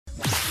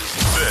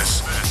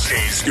This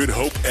is Good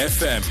Hope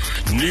FM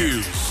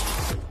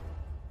News.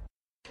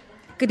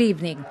 Good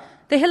evening.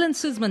 The Helen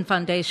Suzman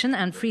Foundation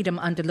and Freedom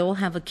Under Law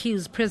have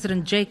accused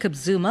President Jacob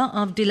Zuma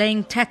of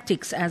delaying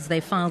tactics as they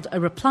filed a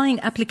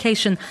replying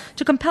application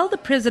to compel the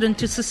president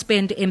to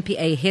suspend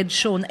MPA head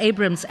Shaun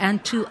Abrahams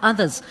and two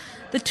others.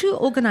 The two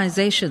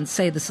organizations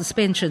say the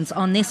suspensions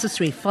are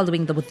necessary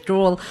following the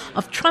withdrawal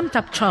of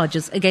trumped-up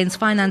charges against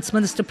Finance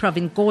Minister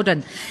Pravin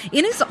Gordhan.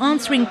 In his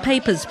answering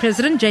papers,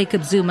 President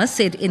Jacob Zuma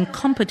said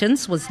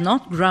incompetence was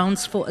not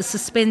grounds for a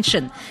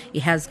suspension. He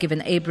has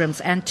given Abrahams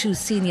and two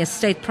senior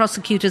state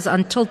prosecutors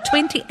until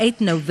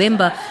 28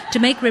 November to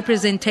make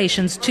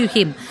representations to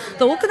him.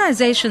 The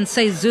organization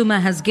says Zuma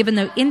has given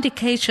no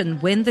indication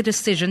when the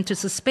decision to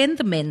suspend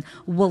the men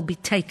will be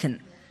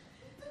taken.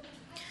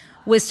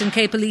 Western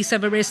Cape police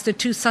have arrested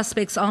two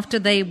suspects after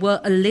they were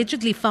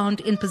allegedly found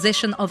in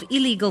possession of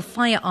illegal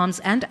firearms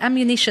and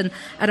ammunition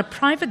at a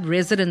private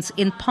residence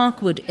in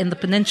Parkwood in the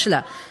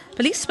peninsula.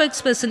 Police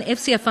spokesperson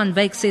FCF van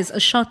Wyk says a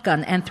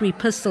shotgun and 3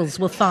 pistols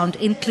were found,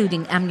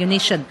 including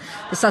ammunition.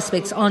 The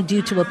suspects are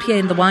due to appear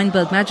in the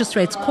Wynberg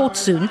Magistrates Court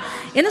soon.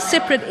 In a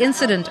separate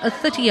incident, a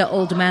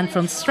 30-year-old man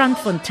from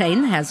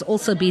Strandfontein has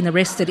also been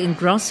arrested in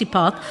Grassy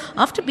Park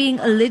after being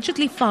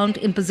allegedly found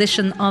in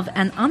possession of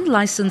an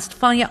unlicensed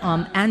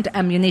firearm and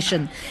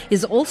ammunition. He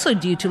is also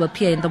due to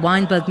appear in the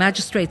Wynberg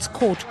Magistrates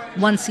Court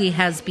once he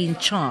has been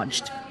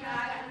charged.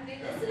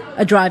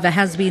 A driver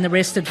has been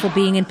arrested for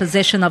being in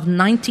possession of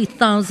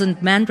 90,000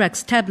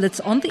 Mandrax tablets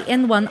on the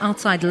N1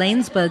 outside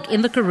Lanesburg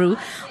in the Karoo.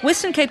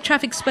 Western Cape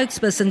traffic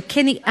spokesperson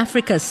Kenny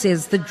Africa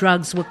says the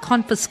drugs were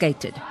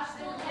confiscated.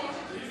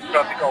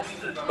 Traffic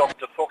officers stopped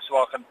the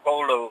Volkswagen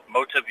Polo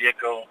motor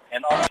vehicle,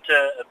 and after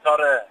a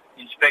thorough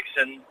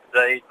inspection,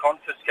 they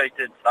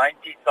confiscated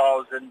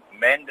 90,000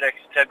 Mandrax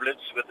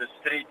tablets with a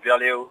street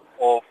value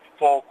of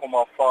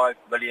 4.5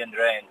 million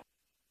rand.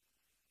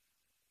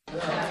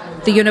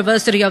 The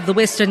University of the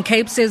Western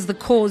Cape says the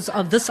cause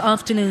of this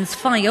afternoon's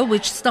fire,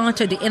 which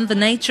started in the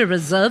nature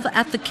reserve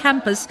at the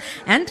campus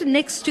and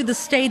next to the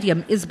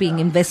stadium, is being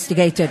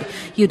investigated.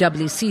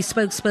 UWC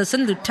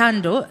spokesperson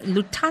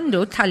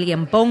Lutando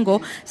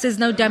Taliambongo says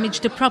no damage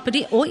to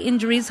property or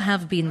injuries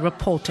have been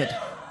reported.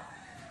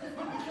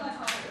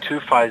 2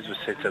 fires were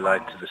set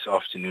alight this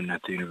afternoon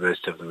at the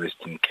University of the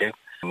Western Cape.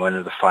 One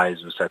of the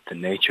fires was at the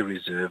Nature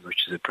Reserve,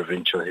 which is a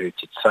provincial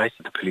heritage site.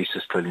 The police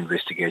are still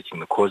investigating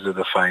the cause of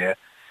the fire,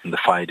 and the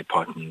fire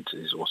department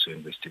is also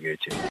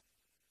investigating.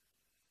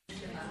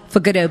 For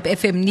Good Hope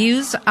FM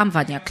News, I'm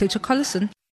Vanya Kluter-Collison.